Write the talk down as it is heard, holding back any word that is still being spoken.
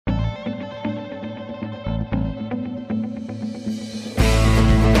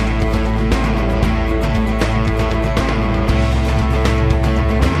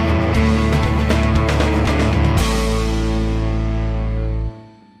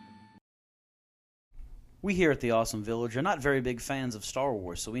We here at the Awesome Village are not very big fans of Star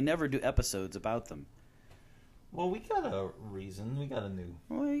Wars, so we never do episodes about them. Well, we got a reason. We got a new.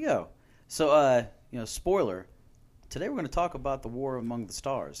 Well, there you go. So, spoiler. Today we're going to talk about the War Among the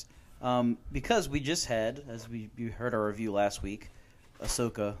Stars. Because we just had, as you heard our review last week,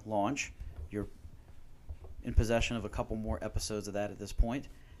 Ahsoka launch. You're in possession of a couple more episodes of that at this point.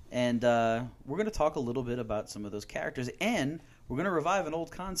 And we're going to talk a little bit about some of those characters. And we're going to revive an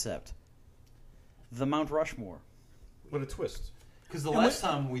old concept. The Mount Rushmore. What a twist. Because the last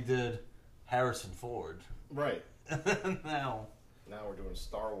time we did Harrison Ford. Right. Now we're doing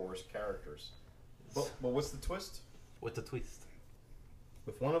Star Wars characters. Well, what's the twist? With the twist.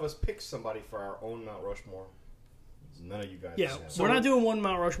 If one of us picks somebody for our own Mount Rushmore, none of you guys. Yeah, so we're not doing one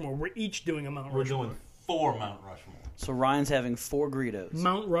Mount Rushmore. We're each doing a Mount We're Rushmore. doing 4 Mount Rushmore. So Ryan's having 4 Greedos.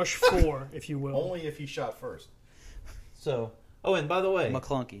 Mount Rush 4, if you will. Only if he shot first. So, oh, and by the way,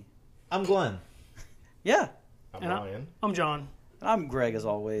 McClunky. I'm Glenn. Yeah. I'm And Ryan. I'm John. I'm Greg, as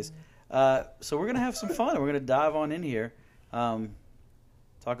always. So we're going to have some fun. We're going to dive on in here.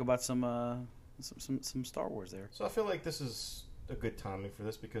 Talk about some Star Wars there. So I feel like this is a good timing for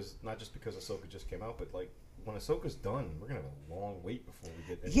this because not just because Ahsoka just came out, but like when Ahsoka's done, we're gonna have a long wait before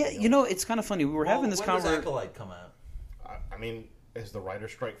we get. Yeah, it's kind of funny. We were having this when conversation. does Acolyte come out? I mean, has the writer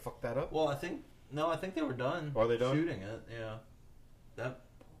strike fucked that up? Well, I think they were done. Are they done shooting it? Yeah. That.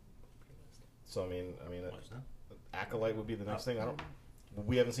 So I mean, Acolyte would be the next thing.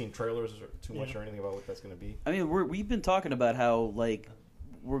 We haven't seen trailers or too much or anything about what that's going to be. I mean, we've been talking about how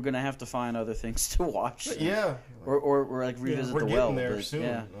we're going to have to find other things to watch. Yeah. Or revisit we're the getting well. there but, soon.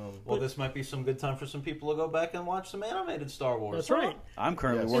 Yeah. Well, this might be some good time for some people to go back and watch some animated Star Wars. That's right. I'm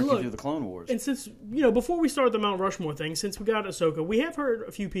currently Yes. working And look, through the Clone Wars. And since, before we start the Mount Rushmore thing, since we got Ahsoka, we have heard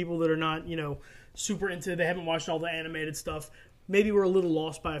a few people that are not, super into, they haven't watched all the animated stuff. Maybe we're a little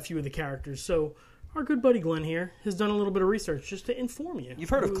lost by a few of the characters. So our good buddy Glenn here has done a little bit of research just to inform you. You've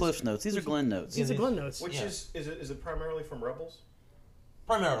heard of Cliff's Notes. These are Glenn Notes. These are Glenn Notes. Which is it primarily from Rebels?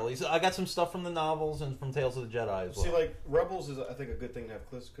 Primarily. So I got some stuff from the novels and from Tales of the Jedi as well. See, like, Rebels is, I think, a good thing to have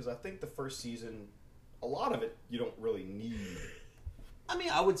clips, because I think the first season, a lot of it, you don't really need. I mean,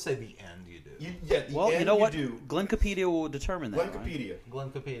 I would say the end you do. The end you know what? do. Glencopedia will determine that. Right? Glencopedia.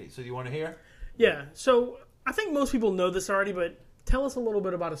 Glencopedia. So you want to hear? Yeah, so I think most people know this already, but tell us a little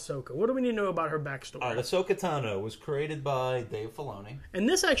bit about Ahsoka. What do we need to know about her backstory? All right, Ahsoka Tano was created by Dave Filoni. And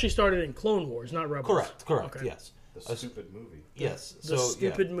this actually started in Clone Wars, not Rebels. Correct, Okay. yes. The stupid movie. Yes. The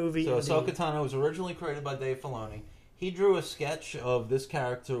stupid movie. So indeed. Ahsoka Tano was originally created by Dave Filoni. He drew a sketch of this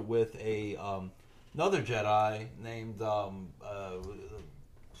character with another Jedi named Plo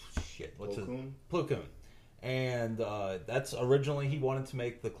Koon. And that's originally he wanted to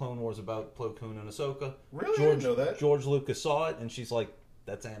make the Clone Wars about Plo Koon and Ahsoka. Really? I didn't know that. George Lucas saw it, and she's like,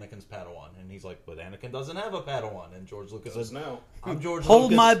 "That's Anakin's Padawan," and he's like, "But Anakin doesn't have a Padawan." And George Lucas says, now. "I'm George Hold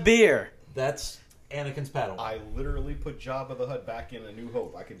Lucas. my beer. That's Anakin's Padawan." I literally put Jabba the Hutt back in A New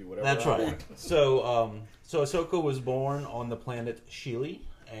Hope. I can do whatever That's I right. want. So Ahsoka was born on the planet Sheely,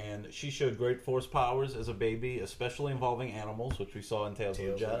 and she showed great force powers as a baby, especially involving animals, which we saw in Tales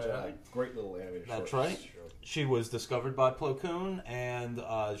of the Jedi. Great little animated That's short right. show. She was discovered by Plo Koon, and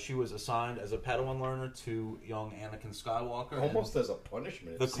she was assigned as a Padawan learner to young Anakin Skywalker. Almost as a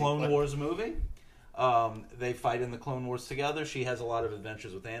punishment. The Clone Wars movie. They fight in the Clone Wars together. She has a lot of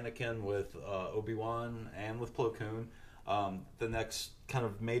adventures with Anakin, with Obi-Wan, and with Plo Koon. The next kind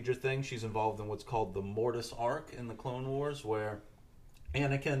of major thing, she's involved in what's called the Mortis arc in the Clone Wars, where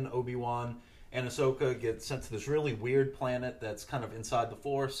Anakin, Obi-Wan, and Ahsoka get sent to this really weird planet that's kind of inside the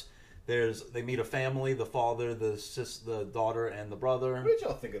Force. They meet a family, the father, the daughter, and the brother. What did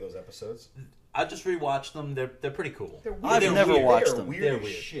y'all think of those episodes? I just rewatched them. They're pretty cool. I've never watched them. Weird They're as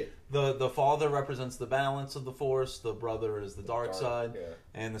weird. shit. The father represents the balance of the Force. The brother is the dark side, yeah.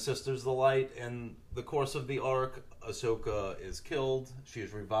 and the sister's the light. In the course of the arc, Ahsoka is killed. She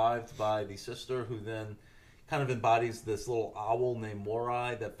is revived by the sister, who then kind of embodies this little owl named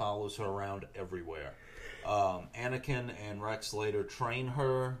Morai that follows her around everywhere. Anakin and Rex later train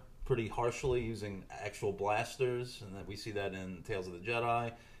her pretty harshly using actual blasters, and that we see that in Tales of the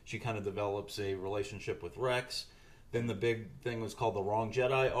Jedi. She kind of develops a relationship with Rex. Then the big thing was called the Wrong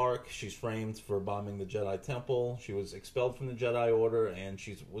Jedi arc. She's framed for bombing the Jedi Temple. She was expelled from the Jedi Order, and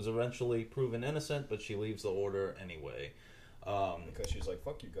she was eventually proven innocent, but she leaves the Order anyway. Because she's like,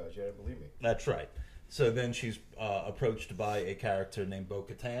 fuck you guys, you didn't believe me. That's right. So then she's approached by a character named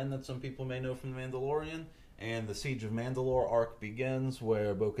Bo-Katan that some people may know from The Mandalorian. And the Siege of Mandalore arc begins,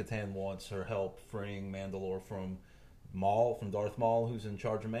 where Bo-Katan wants her help freeing Mandalore from Darth Maul, who's in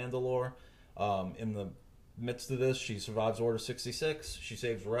charge of Mandalore. In the midst of this, she survives Order 66. She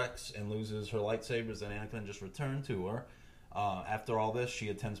saves Rex and loses her lightsabers that Anakin just returned to her. After all this, she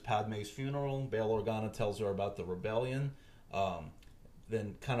attends Padme's funeral. Bail Organa tells her about the rebellion.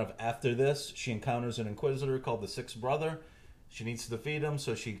 Then, kind of after this, she encounters an Inquisitor called the Sixth Brother. She needs to defeat him,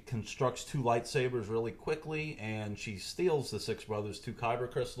 so she constructs 2 lightsabers really quickly, and she steals the Sixth Brother's 2 kyber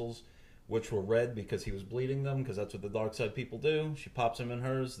crystals, which were red because he was bleeding them, because that's what the dark side people do. She pops them in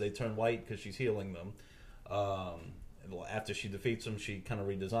hers. They turn white because she's healing them. After she defeats them, she kind of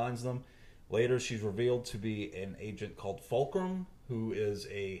redesigns them. Later, she's revealed to be an agent called Fulcrum, who is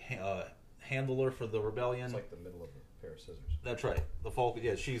a handler for the rebellion. It's like the middle of a pair of scissors. That's right. The Fulcrum.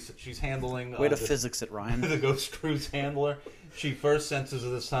 Yeah, she's handling. Way to physics it, Ryan. The Ghost Crew's handler. She first senses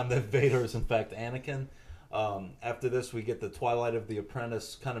this time that Vader is in fact Anakin. After this, we get the Twilight of the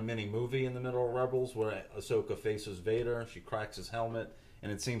Apprentice kind of mini movie in the middle of Rebels, where Ahsoka faces Vader. She cracks his helmet,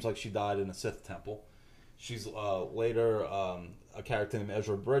 and it seems like she died in a Sith temple. She's later a character named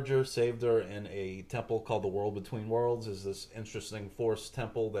Ezra Bridger saved her in a temple called the World Between Worlds. Is this interesting Force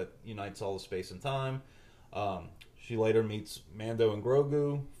temple that unites all the space and time. She later meets Mando and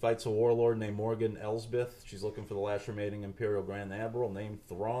Grogu, fights a warlord named Morgan Elsbeth. She's looking for the last remaining Imperial Grand Admiral named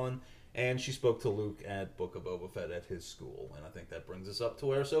Thrawn. And she spoke to Luke at Book of Boba Fett at his school. And I think that brings us up to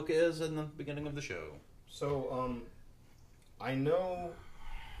where Ahsoka is in the beginning of the show. So, I know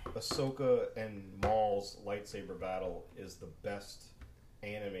Ahsoka and Maul's lightsaber battle is the best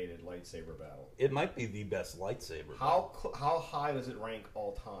animated lightsaber battle. It might be the best lightsaber. How high does it rank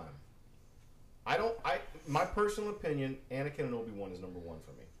all time? My personal opinion, Anakin and Obi-Wan is number 1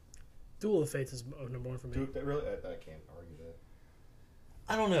 for me. Duel of Fates is number 1 for me. Dude, really, I can't argue that.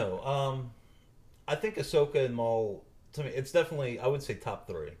 I don't know. I think Ahsoka and Maul, to me, it's definitely, I would say, top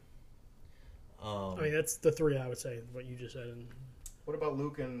 3. I mean, that's the 3 I would say, what you just said. And What about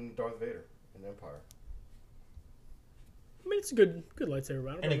Luke and Darth Vader in Empire? I mean, it's a good lightsaber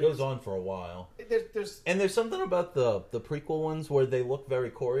battle. And it goes on for a while. There's something about the prequel ones where they look very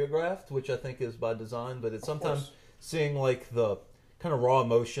choreographed, which I think is by design, but it's sometimes seeing like the kind of raw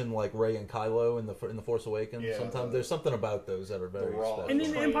emotion like Rey and Kylo in the Force Awakens. Yeah, sometimes there's something about those that are very raw. special. And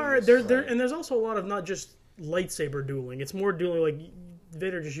in Trains, Empire, there's also a lot of not just lightsaber dueling. It's more dueling like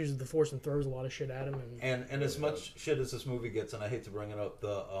Vader just uses the Force and throws a lot of shit at him. And as much shit as this movie gets, and I hate to bring it up,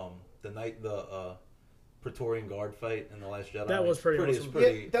 the Praetorian Guard fight in The Last Jedi. That was pretty awesome.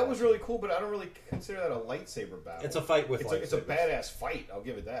 Yeah, that was really cool, but I don't really consider that a lightsaber battle. It's a fight with lightsabers. It's a badass fight. I'll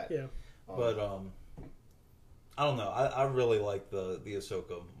give it that. Yeah. But I don't know. I really like the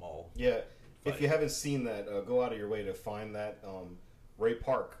Ahsoka Maul. Yeah. Fight. If you haven't seen that, go out of your way to find that. Ray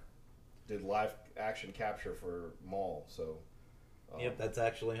Park did live action capture for Maul, so. Yep, that's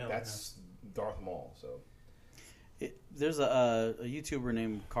actually him. That's Darth Maul. So. There's a YouTuber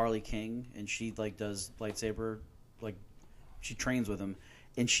named Carly King, and she like does lightsaber, like she trains with him,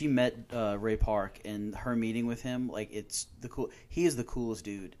 and she met Ray Park, and her meeting with him, like it's the cool. He is the coolest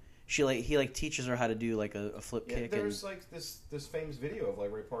dude. He teaches her how to do like a flip kick. There's like this famous video of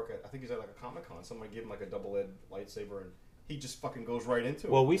like Ray Park. I think he's at like a Comic-Con. Somebody gave him like a double-edged lightsaber, and he just fucking goes right into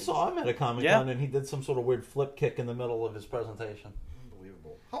it. Well, we saw him at a Comic-Con, and he did some sort of weird flip kick in the middle of his presentation.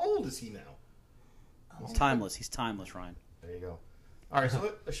 Unbelievable. How old is he now? He's timeless. He's timeless, Ryan. There you go. All right,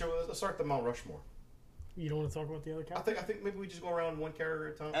 so let's start the Mount Rushmore. You don't want to talk about the other character? I think maybe we just go around one character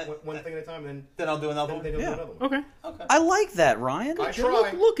at a time, one thing at a time, and then I'll do another one. Then do another one. Okay. I like that, Ryan. I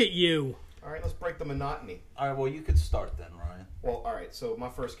try. Look at you. All right, let's break the monotony. All right, well, you could start then, Ryan. Well, all right. So my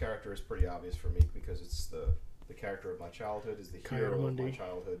first character is pretty obvious for me because it's the character of my childhood, is the hero of my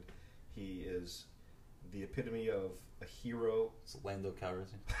childhood. He is the epitome of a hero. It's Lando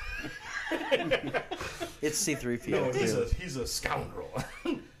Calrissian. It's C-3PO. No, he's a scoundrel.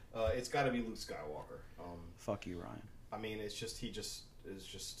 It's got to be Luke Skywalker. Fuck you, Ryan. I mean, he just is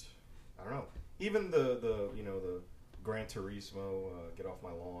just I don't know. Even the Gran Turismo, Get Off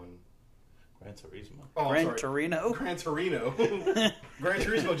My Lawn. Gran Turismo. Oh, Gran Torino. Gran Torino. Gran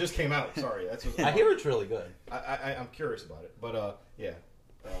Turismo just came out. Sorry, that's what I hear it's really good. I'm curious about it, but yeah.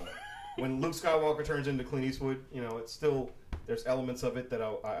 When Luke Skywalker turns into Clint Eastwood, it's still there's elements of it that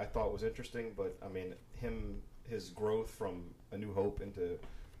I thought was interesting, but I mean his growth from A New Hope into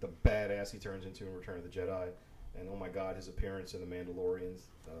the badass he turns into in Return of the Jedi, and oh my God, his appearance in The Mandalorian's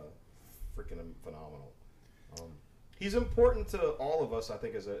freaking phenomenal. He's important to all of us, I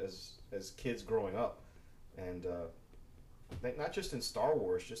think, as kids growing up, and not just in Star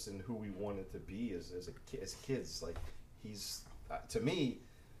Wars, just in who we wanted to be as kids. Like he's to me,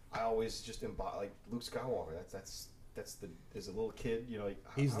 I always just embody like Luke Skywalker. That's as a little kid, like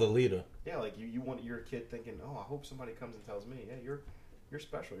he's the leader. Yeah, like you're a kid thinking, oh, I hope somebody comes and tells me, yeah, you're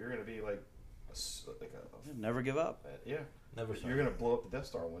special. You're gonna be like Never give up. Yeah. Never saw You're it. gonna blow up the Death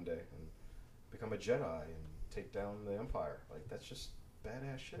Star one day and become a Jedi and take down the Empire. Like that's just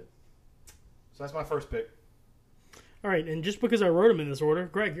badass shit. So that's my first pick. All right, and just because I wrote them in this order,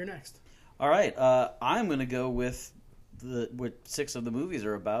 Greg, you're next. All right, I'm going to go with what 6 of the movies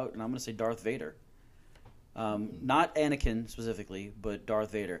are about, and I'm going to say Darth Vader. Not Anakin specifically, but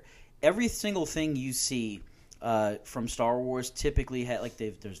Darth Vader. Every single thing you see from Star Wars typically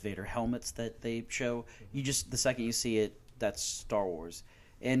there's Vader helmets that they show. You just the second you see it, that's Star Wars.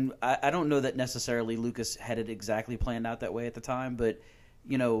 And I don't know that necessarily Lucas had it exactly planned out that way at the time, but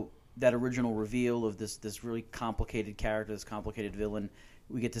that original reveal of this really complicated character, this complicated villain,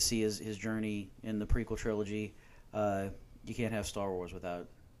 we get to see his journey in the prequel trilogy. You can't have Star Wars without.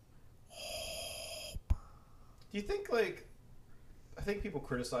 Do you think I think people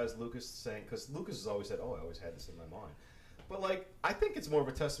criticize Lucas saying because Lucas has always said, "Oh, I always had this in my mind," but I think it's more of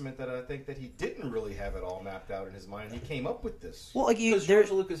a testament that I think that he didn't really have it all mapped out in his mind. He came up with this. Well, Because George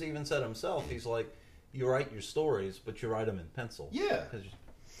Lucas even said himself, he's like, you write your stories, but you write them in pencil. Yeah.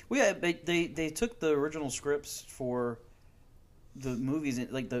 Well, yeah, they took the original scripts for the movies,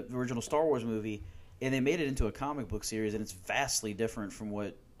 like the original Star Wars movie, and they made it into a comic book series, and it's vastly different from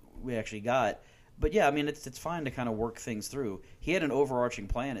what we actually got. But yeah, I mean, it's fine to kind of work things through. He had an overarching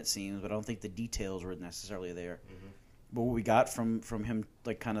plan, it seems, but I don't think the details were necessarily there. Mm-hmm. But what we got from him,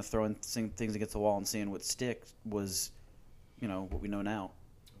 like kind of throwing things against the wall and seeing what sticks, was, what we know now.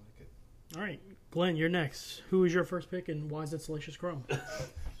 I like it. All right, Glenn, you're next. Who is your first pick, and why is it Salacious Crumb?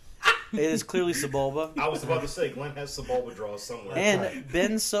 It is clearly Sebulba. I was about to say Glenn has Sebulba draws somewhere. And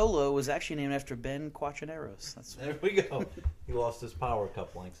Ben Solo was actually named after Ben Quachoneros. There we go. He lost his power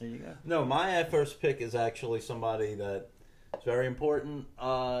cufflinks. There you go. No, my first pick is actually somebody that is very important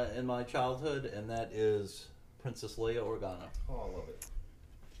in my childhood, and that is Princess Leia Organa. Oh, I love it.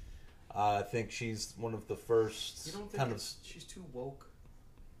 I think she's one of the first You don't think she's too woke?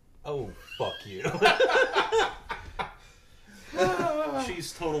 Oh, fuck you.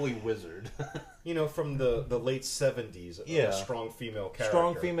 She's totally wizard. From the late 70s. Yeah. A strong female character.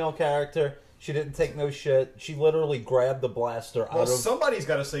 Strong female character. She didn't take no shit. She literally grabbed the blaster out of... somebody's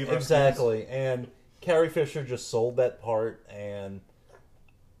got to save her. Exactly. And Carrie Fisher just sold that part, and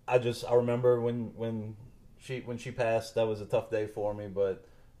I remember when she passed, that was a tough day for me, but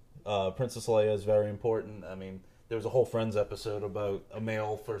Princess Leia is very important. I mean, there was a whole Friends episode about a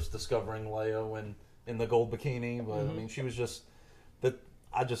male first discovering Leia when in the gold bikini, but I mean, she was just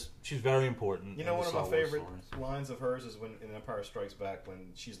she's very important. One of my favorite lines of hers is when in Empire Strikes Back,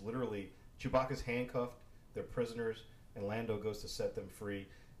 when she's literally Chewbacca's handcuffed, they're prisoners, and Lando goes to set them free.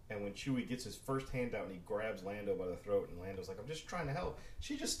 And when Chewie gets his first hand out and he grabs Lando by the throat, and Lando's like, "I'm just trying to help,"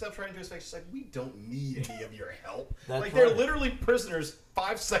 she just steps right into his face. She's like, "We don't need any of your help." They're literally prisoners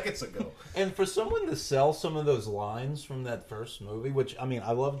 5 seconds ago. And for someone to sell some of those lines from that first movie, which, I mean,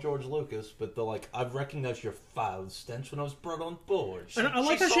 I love George Lucas, but they're like, "I've recognized your foul stench when I was brought on board." And I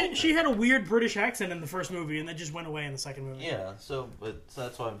like how she had a weird British accent in the first movie, and then just went away in the second movie. Yeah, so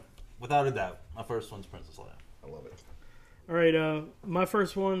that's why, without a doubt, my first one's Princess Leia. I love it. All right, my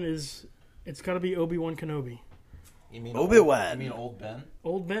first one it's got to be Obi-Wan Kenobi. You mean Obi-Wan? You mean Old Ben?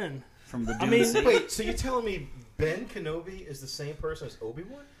 Old Ben. From the mean, wait, so you're telling me Ben Kenobi is the same person as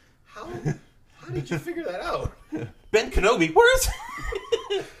Obi-Wan? How did you figure that out? Ben Kenobi? Where's...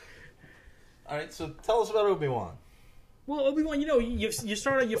 All right, so tell us about Obi-Wan. Well, Obi-Wan, you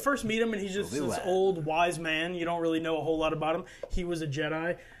start out, you first meet him, and he's just this old, wise man. You don't really know a whole lot about him. He was a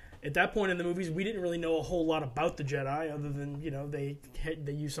Jedi. At that point in the movies, we didn't really know a whole lot about the Jedi, other than,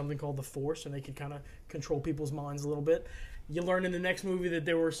 they used something called the Force, and they could kind of control people's minds a little bit. You learn in the next movie that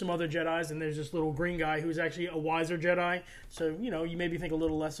there were some other Jedis, and there's this little green guy who's actually a wiser Jedi. So, you maybe think a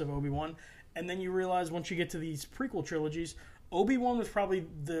little less of Obi-Wan. And then you realize once you get to these prequel trilogies, Obi-Wan was probably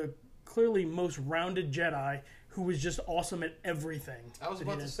the clearly most rounded Jedi who was just awesome at everything. I was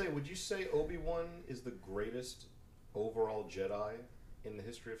about to say, would you say Obi-Wan is the greatest overall Jedi in the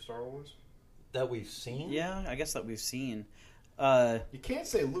history of Star Wars? That we've seen? Yeah, I guess that we've seen. You can't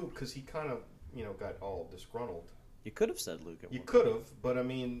say Luke because he kind of, got all disgruntled. You could have said Luke. You could have, but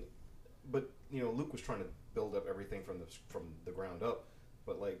Luke was trying to build up everything from the ground up.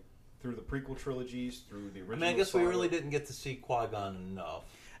 But through the prequel trilogies, through the original. I guess saga, we really didn't get to see Qui-Gon enough.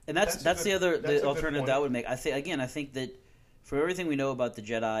 And that's the alternative that I would make. I think that for everything we know about the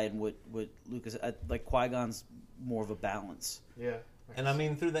Jedi and what Lucas, Qui-Gon's more of a balance. Yeah. And I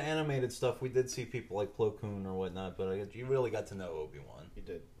mean, through the animated stuff, we did see people like Plo Koon or whatnot, but you really got to know Obi-Wan. He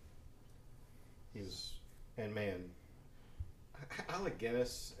did. And man, Alec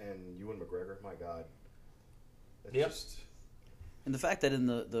Guinness and Ewan McGregor, my God. And the fact that in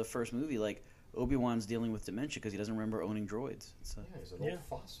the first movie, Obi-Wan's dealing with dementia because he doesn't remember owning droids. So. Yeah, he's an Yeah. old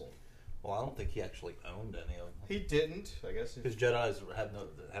fossil. Well, I don't think he actually owned any of them. He didn't. I guess Because Jedi's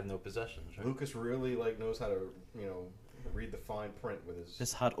have no possessions, right? Lucas really knows how to read the fine print with his.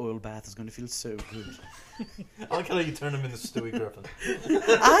 This hot oil bath is going to feel so good. I like how you turn him into Stewie Griffin.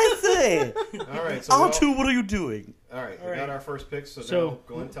 I say, All right, so R2, what are you doing? all right, we All right. got our first pick. So, So, now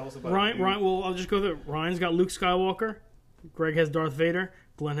go ahead and tell us about Ryan, it. Ryan, well, I'll just go through. Ryan's got Luke Skywalker, Greg has Darth Vader,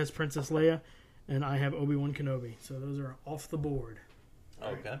 Glenn has Princess Leia, and I have Obi-Wan Kenobi. So those are off the board.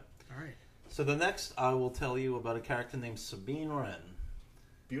 Okay. All right. So the next, I will tell you about a character named Sabine Wren.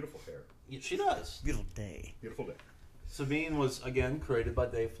 Beautiful hair, Yeah, she does. Beautiful day. beautiful day. Sabine was again created by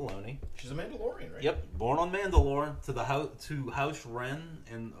Dave Filoni. She's a Mandalorian, right? Yep, born on Mandalore to House Wren,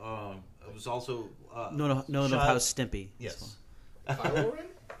 and it was also No, shot- House Stimpy. Yes, Kylo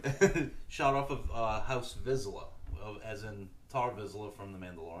Ren. shot off of House Vizsla, as in Tar Vizsla from The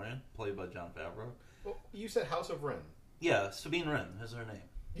Mandalorian, played by Jon Favreau. Well, you said House of Ren. Yeah, Sabine Wren is her name.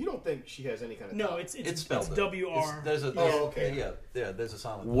 You don't think she has any kind of No, top? it's spelled it. W-R. There's a Oh, okay. Yeah, there's a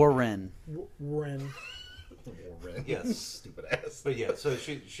silent. Warren. Ren. Ren. Yes. Stupid ass. But yeah, so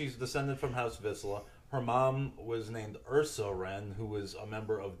she's descended from House Vizsla. Her mom was named Ursa Wren, who was a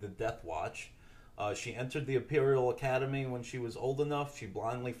member of the Death Watch. She entered the Imperial Academy when she was old enough. She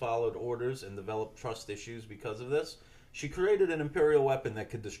blindly followed orders and developed trust issues because of this. She created an Imperial weapon that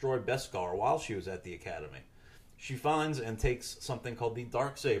could destroy Beskar while she was at the Academy. She finds and takes something called the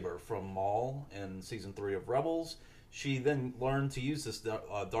Darksaber from Maul in Season 3 of Rebels. She then learned to use this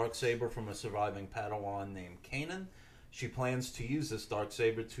Darksaber from a surviving Padawan named Kanan. She plans to use this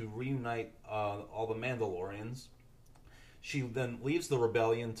Darksaber to reunite all the Mandalorians. She then leaves the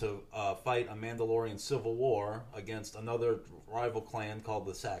rebellion to fight a Mandalorian civil war against another rival clan called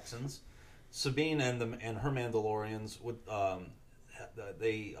the Saxons. Sabine and her Mandalorians would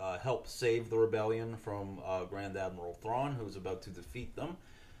help save the rebellion from Grand Admiral Thrawn, who's about to defeat them.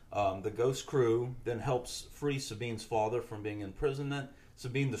 The Ghost Crew then helps free Sabine's father from being imprisonment.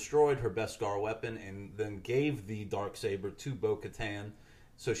 Sabine destroyed her Beskar weapon and then gave the Darksaber to Bo-Katan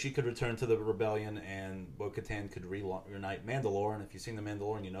so she could return to the rebellion and Bo-Katan could reunite Mandalore. And if you've seen The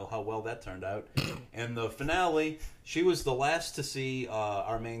Mandalorian, you know how well that turned out. In the finale, she was the last to see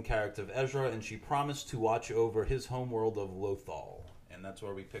our main character of Ezra, and she promised to watch over his homeworld of Lothal. And that's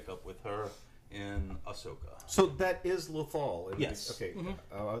where we pick up with her in Ahsoka. So that is Lothal. Yes. Okay.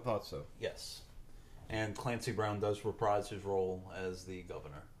 I thought so. Yes. And Clancy Brown does reprise his role as the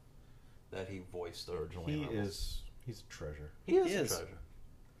governor that he voiced originally. He in Rebels. is. He's a treasure. He is He a is. treasure.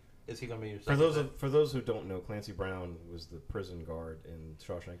 Is he going to be your For second pick? for those who don't know, Clancy Brown was the prison guard in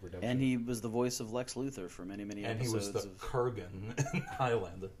Shawshank Redemption. And he was the voice of Lex Luthor for many, many And he episodes. was the Kurgan in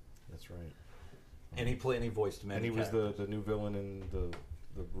Highlander. That's right. And he voiced many And he was characters. the new villain in the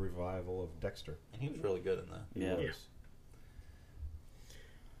revival of Dexter. And he was really good in that. He Yeah. was.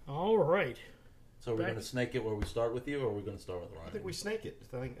 All right. So we're Back- going to snake it where we start with you, or are we going to start with Ryan? I think we snake it.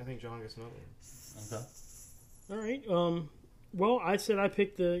 I think John gets another one. Okay. All right. Well, I said I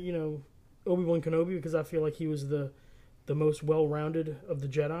picked the Obi-Wan Kenobi because I feel like he was the most well-rounded of the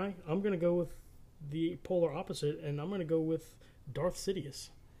Jedi. I'm gonna go with the polar opposite, and I'm gonna go with Darth Sidious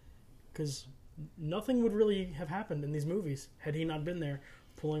because nothing would really have happened in these movies had he not been there,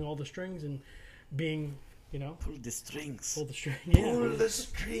 pulling all the strings and being Pull the strings. pull the string. Yeah. Pull the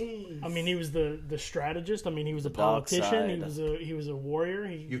strings. I mean, he was the strategist. I mean, he was a The dark politician. He side. was a warrior.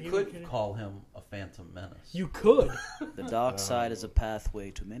 You he could call him a Phantom Menace. You could. The dark side is a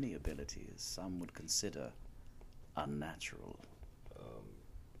pathway to many abilities some would consider unnatural.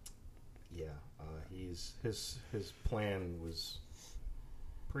 Yeah, his plan was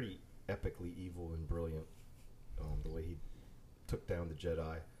pretty epically evil and brilliant. The way he took down the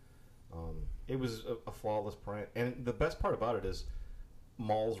Jedi, it was a flawless plan. And the best part about it is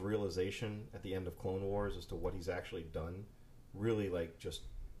Maul's realization at the end of Clone Wars as to what he's actually done, really just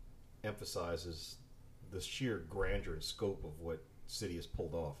emphasizes the sheer grandeur and scope of what Sidious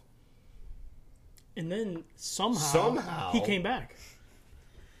pulled off. And then somehow Somehow. he came back.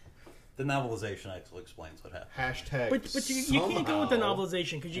 The novelization actually explains what happened. Hashtag. But you can't go with the somehow.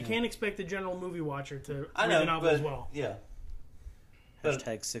 novelization because you can't expect the general movie watcher to I read know, the novel but, as well. Yeah. But-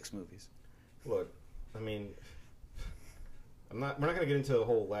 Hashtag 6 movies. Look, I mean, we're not going to get into the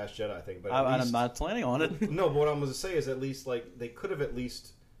whole Last Jedi thing, but at I'm least, not planning on it. no. But what I'm going to say is, at least they could have at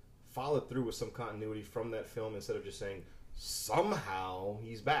least followed through with some continuity from that film instead of just saying somehow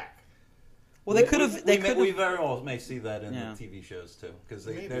he's back. Well, they could have. They could We have. very well may see that in Yeah. the TV shows too, because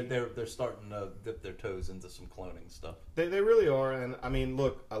Maybe. they're starting to dip their toes into some cloning stuff. They really are, and I mean,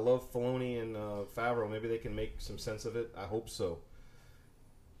 look, I love Filoni and Favreau. Maybe they can make some sense of it. I hope so.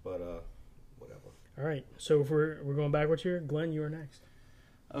 But whatever. All right, so if we're going backwards here, Glenn, you are next.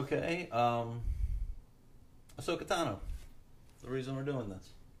 Okay, Ahsoka Tano. The reason we're doing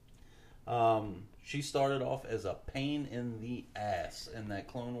this. She started off as a pain in the ass in that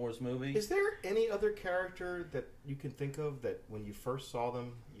Clone Wars movie. Is there any other character that you can think of that when you first saw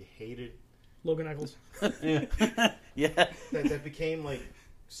them you hated? Logan Eccles. Yeah. Yeah. That became like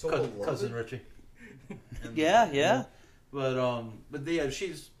so beloved? Cousin Richie. Yeah. But yeah,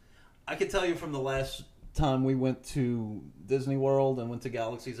 she's. I can tell you from the last time we went to Disney World and went to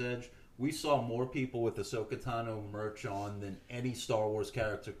Galaxy's Edge, we saw more people with Ahsoka Tano merch on than any Star Wars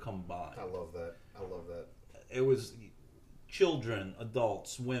character combined. I love that. It was children,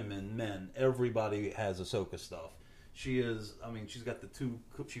 adults, women, men. Everybody has Ahsoka stuff. She is. I mean, she's got the two.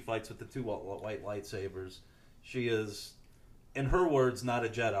 She fights with the two white lightsabers. She is, in her words, not a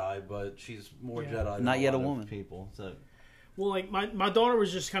Jedi, but she's more Jedi than Not yet a lot of woman. people. So. Well, like my daughter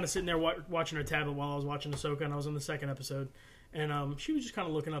was just kind of sitting there watching her tablet while I was watching Ahsoka, and I was on the second episode, and she was just kind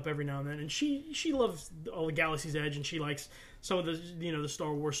of looking up every now and then, and she loves all the Galaxy's Edge, and she likes some of the the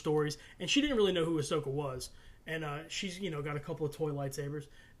Star Wars stories, and she didn't really know who Ahsoka was, and she's got a couple of toy lightsabers,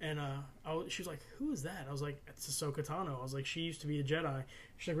 and she was like, "Who is that?" I was like, "It's Ahsoka Tano." I was like, "She used to be a Jedi."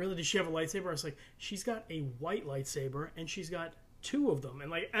 She's like, "Really? Did she have a lightsaber?" I was like, "She's got a white lightsaber, and she's got two of them." And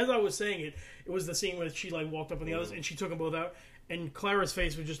like as I was saying it was the scene where she like walked up on the others and she took them both out, and Clara's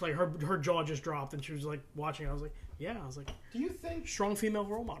face was just like her jaw just dropped, and she was like watching. I was like, "Yeah." I was like, Do you think, strong female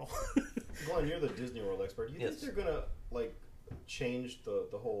role model. Glenn, you're the Disney World expert, do you Yes. think they're gonna like change the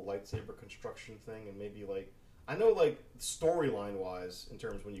whole lightsaber construction thing, and maybe like, I know like storyline wise in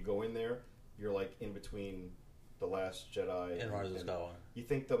terms when you go in there you're like in between The Last Jedi And Rise of Skywalker. You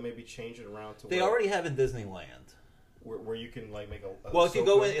think they'll maybe change it around to They already have in Disneyland. where you can like make a Well, if you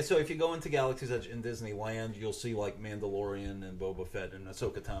go Ahsoka- if you go into Galaxy's Edge in Disneyland, you'll see like Mandalorian and Boba Fett and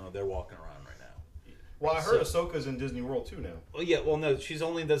Ahsoka Tano. They're walking around right now. Well, I heard Ahsoka's in Disney World too now. Well, yeah. Well, no, she's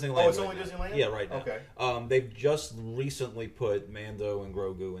only in Disneyland. Oh, it's right only now. Disneyland? Yeah, right now. Okay. They've just recently put Mando and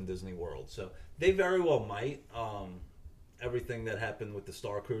Grogu in Disney World, so they very well might. Everything that happened with the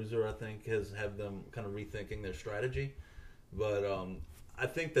Star Cruiser, I think, has have them kind of rethinking their strategy. But I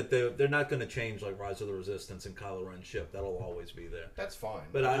think that they're not going to change like Rise of the Resistance and Kylo Ren's ship. That'll always be there. That's fine.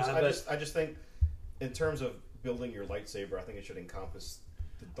 But I just think in terms of building your lightsaber, I think it should encompass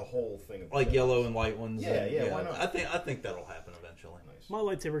the whole thing. Of Like yellow and white ones. Yeah, and, yeah, why not? I think that'll happen eventually. Nice. My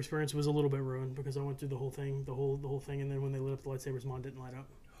lightsaber experience was a little bit ruined because I went through the whole thing, the whole thing, and then when they lit up the lightsabers, mine didn't light up.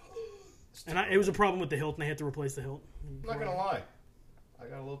 And it was a problem with the hilt, and I had to replace the hilt. I'm not gonna lie, I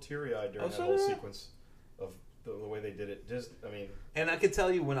got a little teary eyed during that so whole did I. sequence of the way they did it. Just, I mean, And I can tell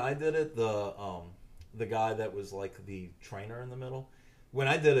you when I did it, the guy that was like the trainer in the middle, when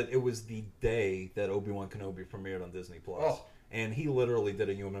I did it, it was the day that Obi-Wan Kenobi premiered on Disney Plus, Oh. and he literally did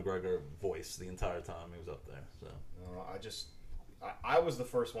a Ewan McGregor voice the entire time he was up there. So I was the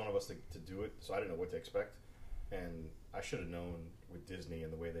first one of us to do it, so I didn't know what to expect, and I should have known with Disney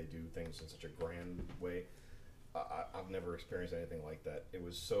and the way they do things in such a grand way. I've never experienced anything like that. It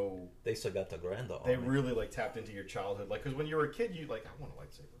was so. they still got the grand on. They really like tapped into your childhood, like because when you were a kid, you like I want a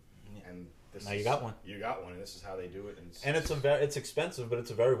lightsaber, Yeah. and this Now is, you got one. You got one, and this is how they do it. And it's expensive, but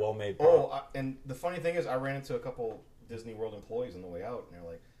it's a very well made. And the funny thing is, I ran into a couple Disney World employees on the way out, and they're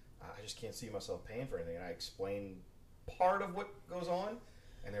like, "I just can't see myself paying for anything." And I explained part of what goes on,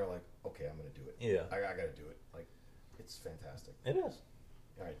 and they're like, "Okay, I'm going to do it. Yeah. I got to do it. Like, it's fantastic." It is.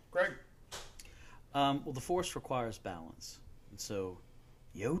 All right, Greg. Well, the Force requires balance, and so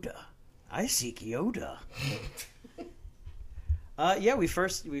Yoda. I seek Yoda. Yeah, we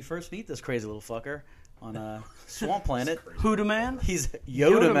first meet this crazy little fucker on Swamp Planet. Huda Man? He's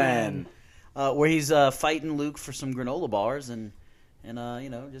Yoda, Yoda Man, where he's fighting Luke for some granola bars and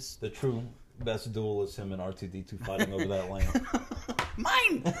just The true best duel is him and R2D2 fighting over that land.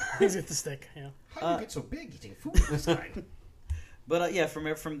 mine. He's at the stick, yeah. How do you get so big eating food of this kind? But yeah,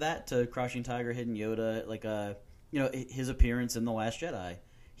 from that to Crouching Tiger, Hidden Yoda, like his appearance in The Last Jedi,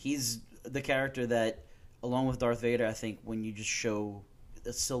 he's the character that, along with Darth Vader, I think when you just show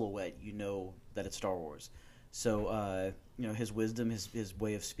a silhouette, you know that it's Star Wars. So his wisdom, his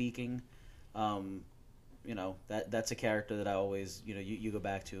way of speaking, that's a character that I always you go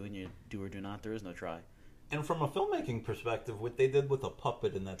back to, and you do or do not. There is no try. And from a filmmaking perspective, what they did with a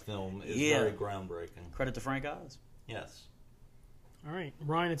puppet in that film is very groundbreaking. Credit to Frank Oz. Yes. All right,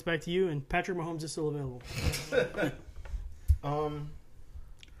 Ryan, it's back to you, and Patrick Mahomes is still available.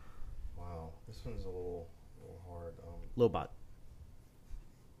 Wow, this one's a little hard. Lobot.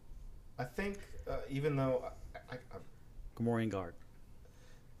 I think even though Gamorrean Guard.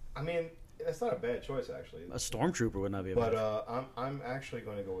 I mean that's not a bad choice actually, A stormtrooper would not be a but bad. I'm actually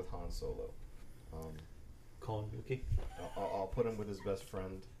going to go with Han Solo. Call him Yuki. I'll put him with his best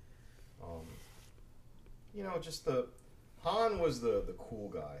friend. Just Han was the cool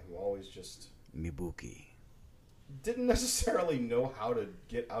guy who always just Mibuki. didn't necessarily know how to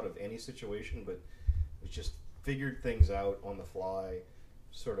get out of any situation, but was just figured things out on the fly,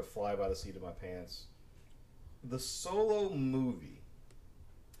 sort of fly by the seat of my pants. The Solo movie,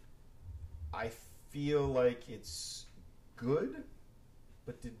 I feel like it's good,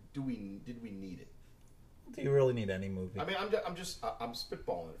 but did we need it? Do you really need any movie? I mean, I'm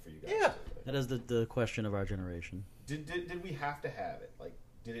spitballing it for you guys. Yeah. That is the question of our generation. Did we have to have it? Like,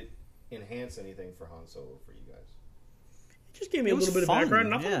 did it enhance anything for Han Solo for you guys? It just gave me It a was little bit fun, of background,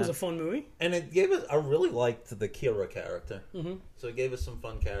 and I thought yeah. it was a fun movie. And it gave us. I really liked the Kira character. Mm-hmm. So it gave us some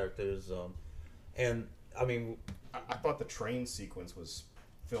fun characters. And I mean, I thought the train sequence was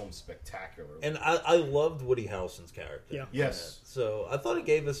filmed spectacular. and I loved Woody Harrelson's character. Yeah. Yes. So I thought it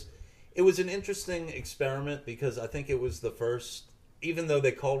gave us. It was an interesting experiment because I think it was the first. Even though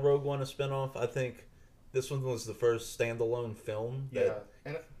they called Rogue One a spinoff, I think this one was the first standalone film Yeah, that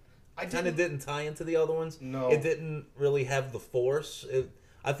and I kind of didn't tie into the other ones. No. It didn't really have the force.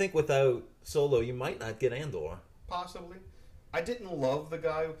 I think without Solo, you might not get Andor. possibly. I didn't love the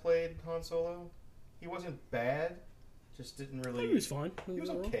guy who played Han Solo. He wasn't bad. Just didn't I really. thought he was fine. He was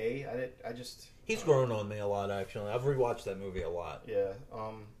okay. I just. He's grown on me a lot, actually. I've rewatched that movie a lot. Yeah.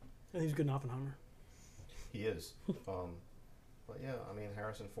 And he's good in Oppenheimer. He is. But yeah, I mean,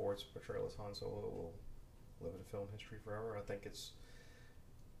 Harrison Ford's portrayal as Han Solo will live in film history forever. I think it's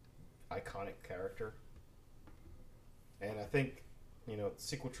iconic character, and I think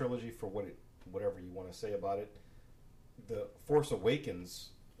sequel trilogy for whatever you want to say about it. The Force Awakens.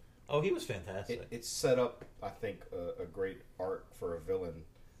 Oh, he was fantastic. It set up, I think, a great arc for a villain,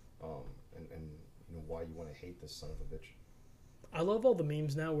 and why you want to hate this son of a bitch. I love all the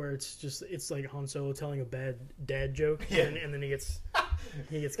memes now where it's like Han Solo telling a bad dad joke, Yeah. and then he gets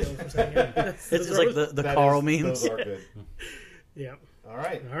killed for saying it. It's like the Carl memes. Those are good. Yeah. All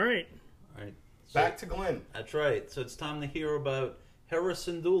right, All right. All right. So, back to Glenn. That's right. So it's time to hear about Hera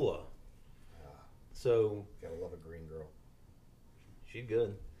Syndulla. So Gotta love a green girl. she's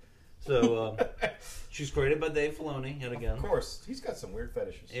good. So she's created by Dave Filoni yet again. Of course, he's got some weird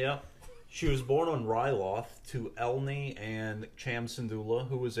fetishes. Yeah. She was born on Ryloth to Elni and Cham Syndulla,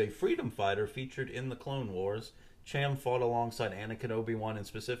 who was a freedom fighter featured in the Clone Wars. Cham fought alongside Anakin, Obi-Wan, and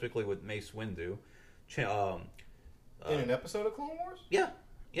specifically with Mace Windu. In an episode of Clone Wars? Yeah.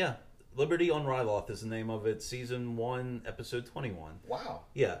 Liberty on Ryloth is the name of it. Season 1, Episode 21. Wow.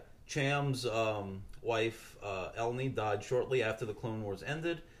 Yeah. Cham's wife, Elni, died shortly after the Clone Wars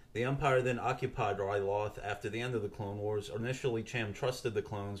ended. The Empire then occupied Ryloth after the end of the Clone Wars. Initially, Cham trusted the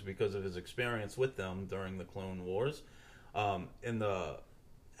clones because of his experience with them during the Clone Wars. In the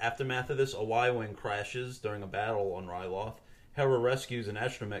aftermath of this, a Y-Wing crashes during a battle on Ryloth. Hera rescues an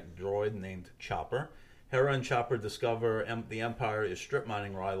astromech droid named Chopper. Hera and Chopper discover the Empire is strip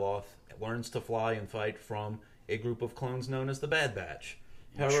mining Ryloth, learns to fly and fight from a group of clones known as the Bad Batch.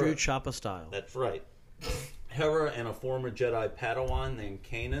 True Choppa style. That's right. Hera and a former Jedi Padawan named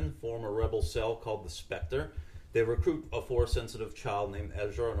Kanan form a rebel cell called the Spectre. They recruit a Force-sensitive child named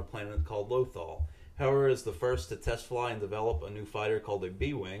Ezra on a planet called Lothal. Hera is the first to test fly and develop a new fighter called a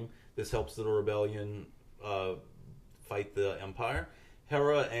B-Wing. This helps the rebellion fight the Empire.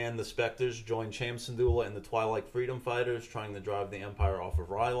 Hera and the Spectres join Cham Syndulla and the Twilight Freedom Fighters, trying to drive the Empire off of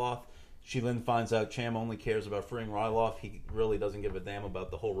Ryloth. She then finds out Cham only cares about freeing Ryloth. He really doesn't give a damn about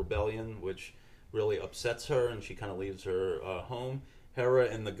the whole rebellion, which really upsets her, and she kind of leaves her home. Hera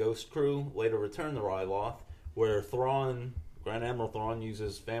and the Ghost Crew later return to Ryloth, where Thrawn, Grand Admiral Thrawn,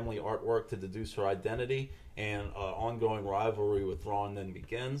 uses family artwork to deduce her identity, and ongoing rivalry with Thrawn then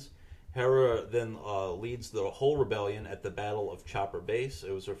begins. Hera then leads the whole rebellion at the Battle of Chopper Base.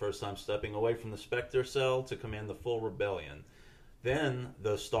 It was her first time stepping away from the Spectre cell to command the full rebellion. Then,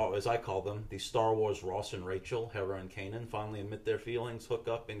 as I call them, the Star Wars Ross and Rachel, Hera and Kanan, finally admit their feelings, hook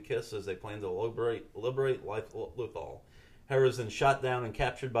up, and kiss as they plan to liberate Lothal. Hera is then shot down and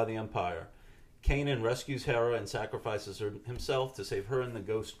captured by the Empire. Kanan rescues Hera and sacrifices himself to save her and the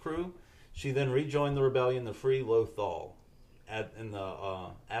Ghost Crew. She then rejoined the rebellion to free Lothal.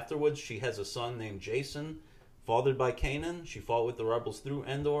 Afterwards, she has a son named Jason, fathered by Kanan. She fought with the rebels through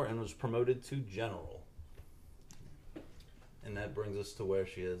Endor and was promoted to general. And that brings us to where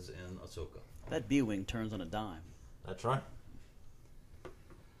she is in Ahsoka. That B-Wing turns on a dime. That's right.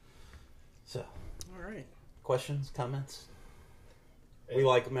 So, All right. questions, comments? We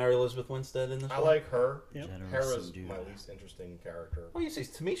like Mary Elizabeth Winstead in this I one? like her. Yep. Generous Hera's and my dude. least interesting character. Well, you see,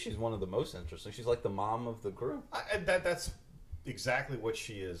 to me, she's one of the most interesting. She's like the mom of the group. That's exactly what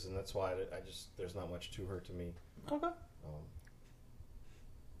she is, and that's why I just there's not much to her to me. Okay.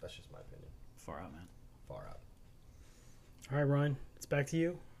 That's just my opinion. Far out, man. Far out. All right, Ryan, it's back to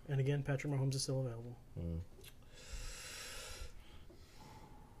you. And again, Patrick Mahomes is still available.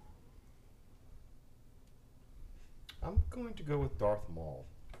 I'm going to go with Darth Maul.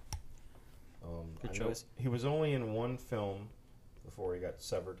 Good I know choice. He was only in one film before he got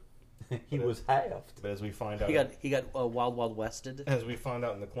severed. He was halved. But as we find out, He got Wild Wild Wested. as we found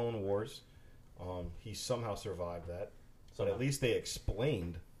out in the Clone Wars, he somehow survived that. But Somehow. at least they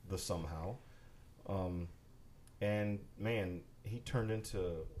explained the somehow. And man, he turned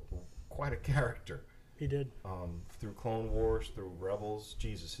into quite a character He did. through Clone Wars, through Rebels.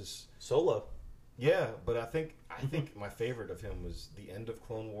 Jesus, his Solo. yeah. But I think my favorite of him was the end of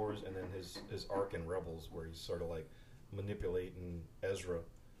Clone Wars, and then his arc in Rebels, where he's sort of like manipulating Ezra.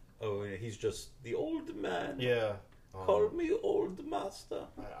 Oh, yeah, he's just the old man. Yeah. Call me old master.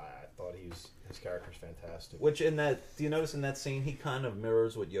 I thought his character's fantastic. Which in that, do you notice in that scene he kind of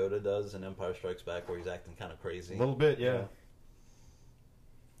mirrors what Yoda does in Empire Strikes Back, where he's acting kind of crazy. A little bit, yeah.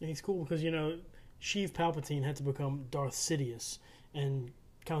 And he's cool because, Sheev Palpatine had to become Darth Sidious, and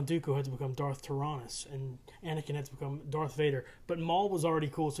Count Dooku had to become Darth Tyrannus, and Anakin had to become Darth Vader. But Maul was already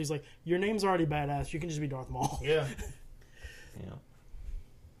cool, so he's like, your name's already badass, you can just be Darth Maul. Yeah. Yeah.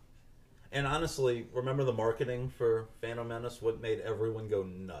 And honestly, remember the marketing for Phantom Menace? What made everyone go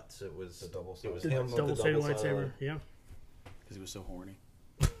nuts? It was The double It was lightsaber. him with Double the saber double lightsaber, yeah. Because he was so horny.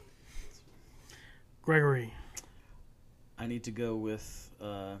 Gregory. I need to go with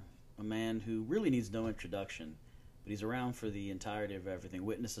a man who really needs no introduction, but he's around for the entirety of everything,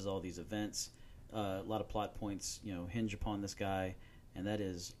 witnesses all these events. A lot of plot points, hinge upon this guy, and that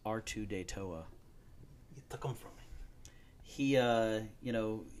is R2 Daytoa. You took him from me. He's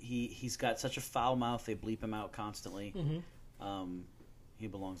got such a foul mouth, they bleep him out constantly. Mm-hmm. He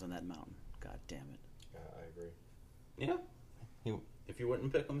belongs on that mountain. God damn it. I agree. Yeah. If you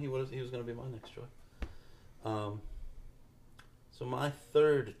wouldn't pick him, he was going to be my next choice. So my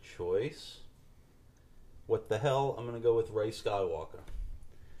third choice, what the hell? I'm going to go with Rey Skywalker.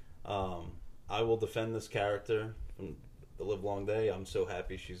 I will defend this character from the livelong day. I'm so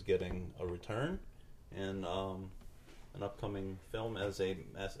happy she's getting a return in an upcoming film as a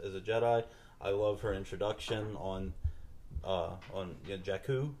Jedi. I love her introduction on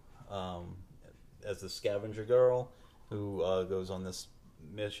Jakku as the scavenger girl who goes on this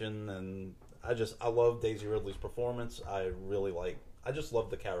mission, and I love Daisy Ridley's performance. I just love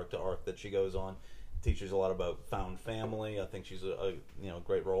the character arc that she goes on. Teaches a lot about found family. I think she's a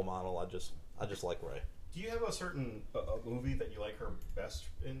great role model. I just like Rey. Do you have a certain a movie that you like her best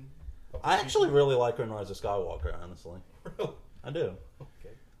in? I actually really like her in Rise of Skywalker. Honestly, Really? I do.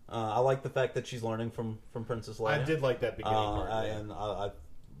 Okay. I like the fact that she's learning from Princess Leia. I did like that beginning part. Yeah. And I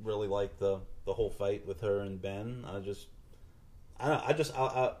really like the whole fight with her and Ben. I love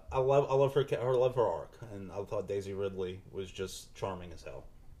her arc, and I thought Daisy Ridley was just charming as hell.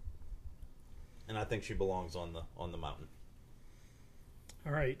 And I think she belongs on the mountain.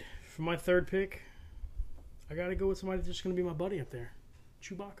 All right. For my third pick, I got to go with somebody that's just going to be my buddy up there.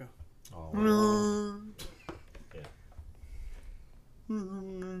 Chewbacca. Oh. Yeah.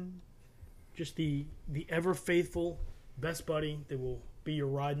 Just the ever faithful best buddy that will be your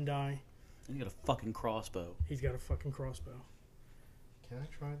ride and die. And he got a fucking crossbow. He's got a fucking crossbow. Can I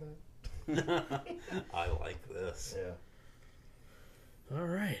try that? I like this. Yeah. All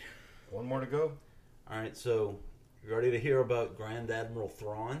right. One more to go. All right, so you ready to hear about Grand Admiral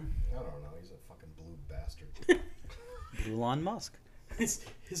Thrawn? I don't know. He's a fucking blue bastard. Elon Musk. His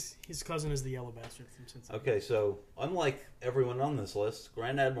cousin is the yellow bastard from Cincinnati. Okay, so unlike everyone on this list,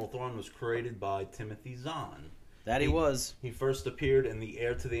 Grand Admiral Thrawn was created by Timothy Zahn. That he was. He first appeared in the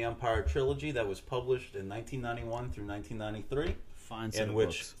Heir to the Empire trilogy that was published in 1991 through 1993, Fine set in of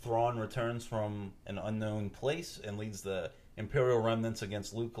which books. Thrawn returns from an unknown place and leads the Imperial remnants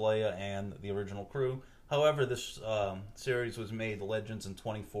against Luke, Leia, and the original crew. However, this series was made Legends in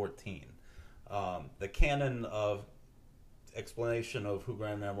 2014. The canon of explanation of who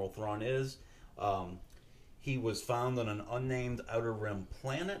Grand Admiral Thrawn is, he was found on an unnamed Outer Rim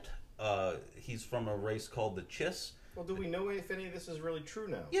planet. He's from a race called the Chiss. Well, do we know if any of this is really true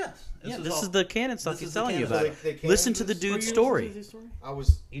now? Yes. This is the canon stuff this he's is the telling you canon about. stuff. They can't Listen do to the this? dude's Are you story. listening to his story? I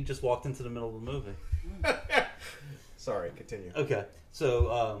was He just walked into the middle of the movie. sorry. Continue. Okay,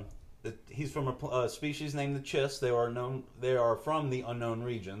 so he's from a species named the Chiss. They are from the unknown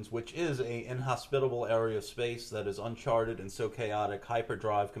regions, which is a inhospitable area of space that is uncharted and so chaotic.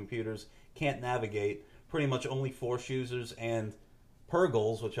 Hyperdrive computers can't navigate. Pretty much only Force users and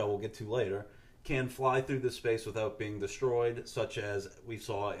Purgles, which I will get to later, can fly through the space without being destroyed, such as we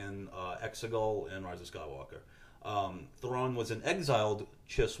saw in Exegol and Rise of Skywalker. Thrawn was an exiled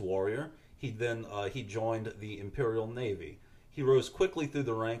Chiss warrior. He joined the Imperial Navy. He rose quickly through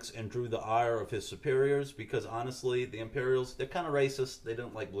the ranks and drew the ire of his superiors because, honestly, the Imperials, they're kind of racist. They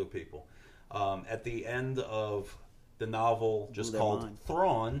don't like blue people. At the end of the novel just called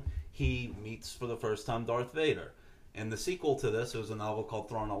Thrawn, he meets for the first time Darth Vader. And the sequel to this, it was a novel called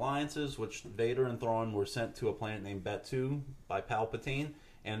Thrawn Alliances, which Vader and Thrawn were sent to a planet named Batuu by Palpatine.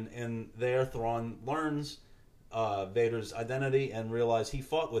 And in there, Thrawn learns Vader's identity and realizes he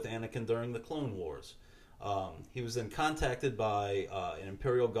fought with Anakin during the Clone Wars. He was then contacted by an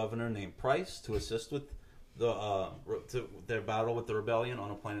Imperial governor named Price to assist with their battle with the rebellion on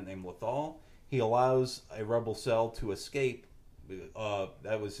a planet named Lothal. He allows a rebel cell to escape.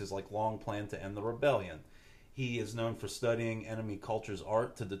 That was his long plan to end the rebellion. He is known for studying enemy culture's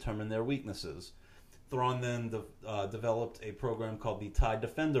art to determine their weaknesses. Thrawn then developed a program called the TIE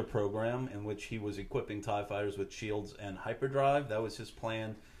Defender Program, in which he was equipping TIE fighters with shields and hyperdrive. That was his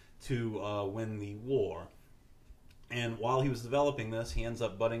plan to win the war. And while he was developing this, he ends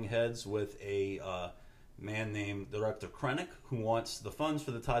up butting heads with a man named Director Krennic, who wants the funds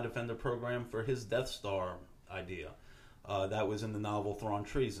for the TIE Defender Program for his Death Star idea. That was in the novel Thrawn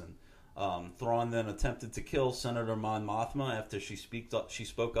Treason. Thrawn then attempted to kill Senator Mon Mothma after she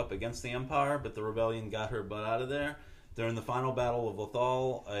spoke up against the Empire, but the rebellion got her butt out of there. During the final battle of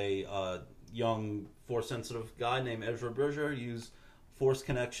Lothal, a young Force-sensitive guy named Ezra Bridger used Force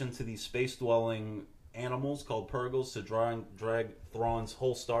connection to these space-dwelling animals called Purgles to drag Thrawn's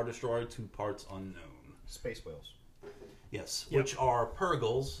whole Star Destroyer to parts unknown. Space whales. Yes, which are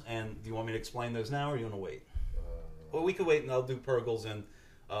Purgles, and do you want me to explain those now, or do you want to wait? Well, we could wait, and I'll do Purgles and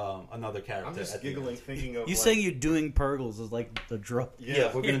another character. I'm just giggling, thinking of you saying you're doing Purgles is like the drug.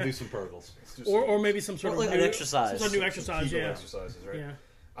 Yeah, we're gonna do some Purgles, or maybe some sort of an exercise. Some sort of new exercise. Kegel Yeah, exercises, right? Yeah.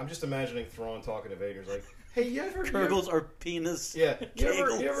 I'm just imagining Thrawn talking to Vader. He's like, "Hey, you ever Purgles are penis. Yeah,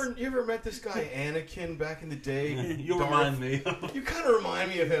 you ever met this guy Anakin back in the day? You remind me. You kind of remind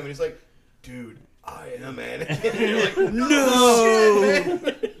me of him." And he's like, "Dude, I am Anakin." And you're like, "No,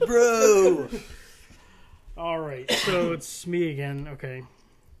 shit, bro." All right, so it's me again. Okay.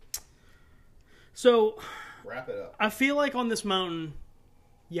 So, wrap it up. I feel like on this mountain,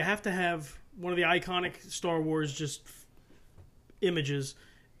 you have to have one of the iconic Star Wars images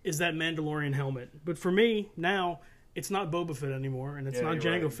is that Mandalorian helmet. But for me, now, it's not Boba Fett anymore, and it's not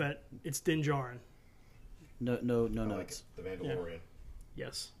Jango Fett. It's Din Djarin. No notes. The Mandalorian. Yeah.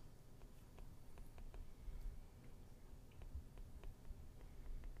 Yes.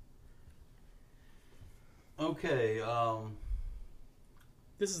 Okay,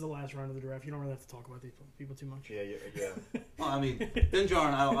 This is the last round of the draft. You don't really have to talk about these people too much. Yeah. well, I mean, Din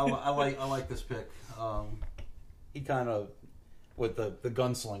Djarin, I like this pick. He kind of with the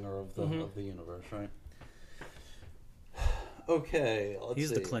gunslinger of the universe, right? Okay, let's He's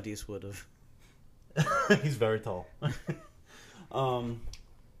see. the Clint Eastwood of. He's very tall. Iconic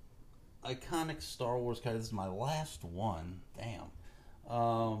Star Wars character. This is my last one. Damn.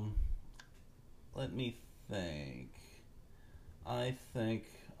 Let me think. I think.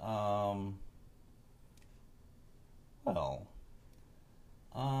 You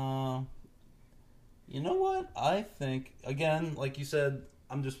know what? I think again, like you said,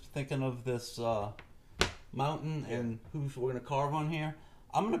 I'm just thinking of this mountain and who we're gonna carve on here.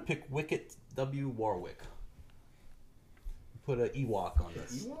 I'm gonna pick Wicket W. Warwick. Put an Ewok on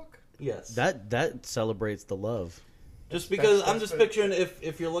this. Ewok? Yes. That celebrates the love. Just because I'm just picturing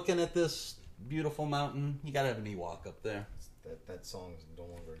if you're looking at this beautiful mountain, you gotta have an Ewok up there. That song no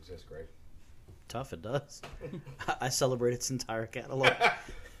longer exists, Greg. Tough, it does. I celebrate its entire catalog.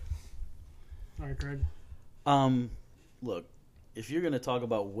 All right, Greg. Look, if you're going to talk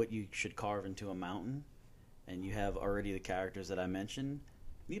about what you should carve into a mountain, and you have already the characters that I mentioned,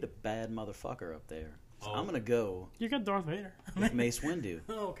 you need a bad motherfucker up there. So I'm going to go. You got Darth Vader. With Mace Windu.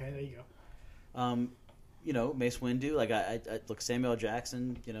 Oh, okay, there you go. Mace Windu, like look, Samuel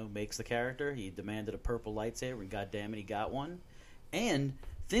Jackson, makes the character. He demanded a purple lightsaber, and goddamn it, he got one. And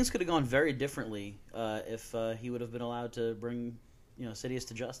things could have gone very differently if he would have been allowed to bring, Sidious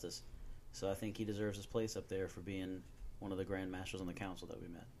to justice. So I think he deserves his place up there for being one of the Grand Masters on the council that we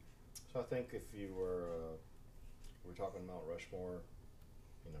met. So I think if you we're talking Mount Rushmore,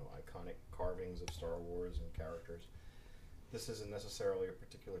 iconic carvings of Star Wars and characters. This isn't necessarily a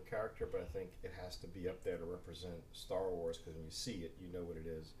particular character, but I think it has to be up there to represent Star Wars because when you see it, you know what it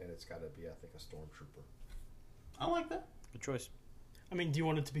is, and it's got to be, I think, a stormtrooper. I like that. Good choice. I mean, do you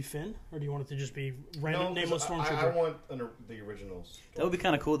want it to be Finn, or do you want it to just be random No, nameless I stormtrooper? want the original. That would be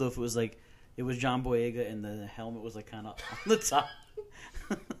kind of cool though if it it was John Boyega, and the helmet was like kind of on the top.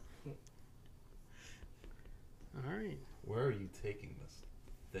 All right. Where are you taking this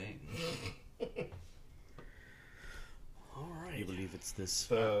thing? All right. You believe it's this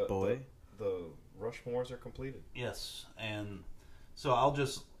The boy? The Rushmores are completed. Yes, and so I'll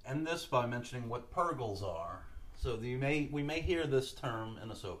just end this by mentioning what Purgles are. So we may hear this term in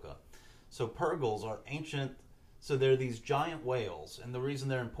Ahsoka. So Purgles are ancient. So they're these giant whales, and the reason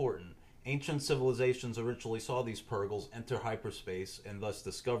they're important. Ancient civilizations originally saw these Purgles enter hyperspace and thus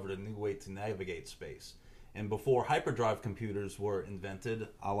discovered a new way to navigate space. And before hyperdrive computers were invented,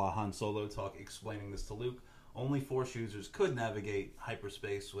 a la Han Solo explaining this to Luke, only Force users could navigate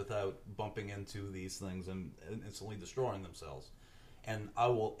hyperspace without bumping into these things and instantly destroying themselves. And I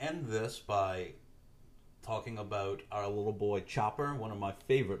will end this by talking about our little boy Chopper, one of my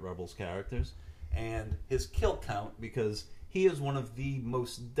favorite Rebels characters, and his kill count, because he is one of the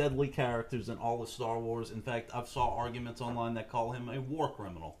most deadly characters in all of Star Wars. In fact, I've saw arguments online that call him a war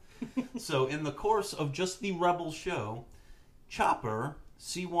criminal. So in the course of just the Rebels show, Chopper,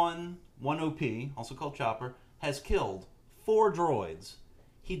 C-1-1OP, also called Chopper, has killed 4 droids.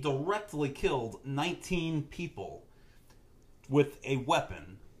 He directly killed 19 people with a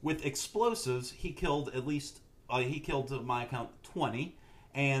weapon. With explosives, he killed to my account, 20.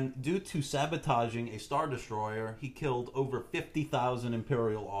 And due to sabotaging a Star Destroyer, he killed over 50,000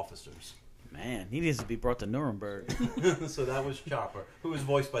 Imperial officers. Man, he needs to be brought to Nuremberg. So that was Chopper, who was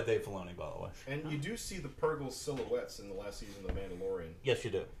voiced by Dave Filoni, by the way. And you do see the Purgle silhouettes in the last season of The Mandalorian. Yes,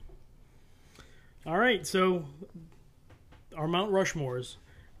 you do. All right, so our Mount Rushmores.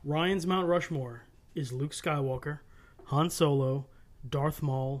 Ryan's Mount Rushmore is Luke Skywalker, Han Solo, Darth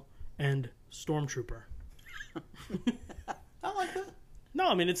Maul, and Stormtrooper. I like that. No,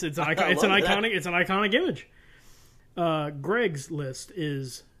 I mean it's an I iconic image. Greg's list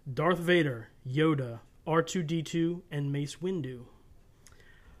is Darth Vader, Yoda, R2-D2, and Mace Windu.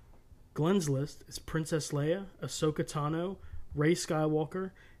 Glenn's list is Princess Leia, Ahsoka Tano, Rey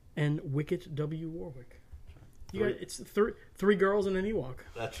Skywalker, and Wicket W. Warwick. It's three girls and an Ewok.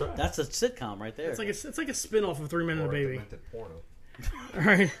 That's right. That's a sitcom right there. It's like a spin-off of 3 Men and a Or Baby. demented porno. All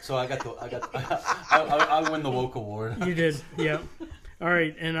right, So I win the woke award. you did, yeah. All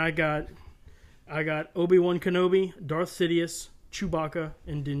right, and I got Obi-Wan Kenobi, Darth Sidious, Chewbacca,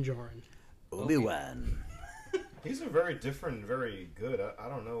 and Din Djarin. Obi-Wan. These are very different and very good. I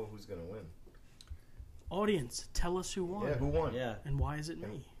don't know who's going to win. Audience, tell us who won. Yeah, who won? Yeah. And why is it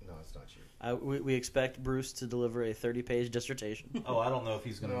me? No, it's not you. We expect Bruce to deliver a 30-page dissertation. Oh, I don't know if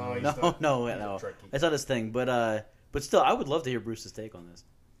he's going to No, win. he's No, not. no, He's a no. Trekkie. That's not his thing. But still, I would love to hear Bruce's take on this.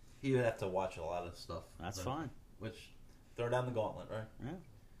 He'd have to watch a lot of stuff. That's But- fine. Which, throw down the gauntlet, right? Yeah.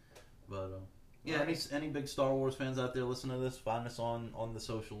 But, yeah, any big Star Wars fans out there listening to this, find us on the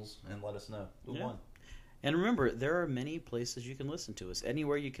socials and let us know who Yeah. won. And remember, there are many places you can listen to us.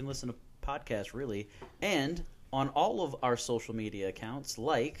 Anywhere you can listen to podcasts, really. And on all of our social media accounts,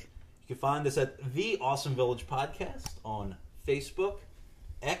 like... You can find us at The Awesome Village Podcast on Facebook,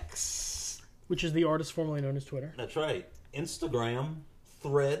 X, Which is the artist formerly known as Twitter. that's right, Instagram,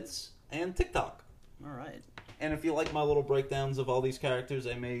 Threads, and TikTok. All right. And if you like my little breakdowns of all these characters,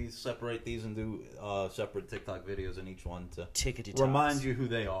 I may separate these and do separate TikTok videos in each one to Tickety remind you who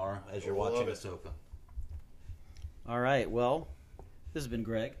they are as you're Love watching it. Ahsoka. All right. Well, this has been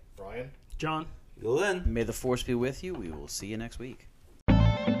Greg. Brian? John. Till then. May the Force be with you. We will see you next week.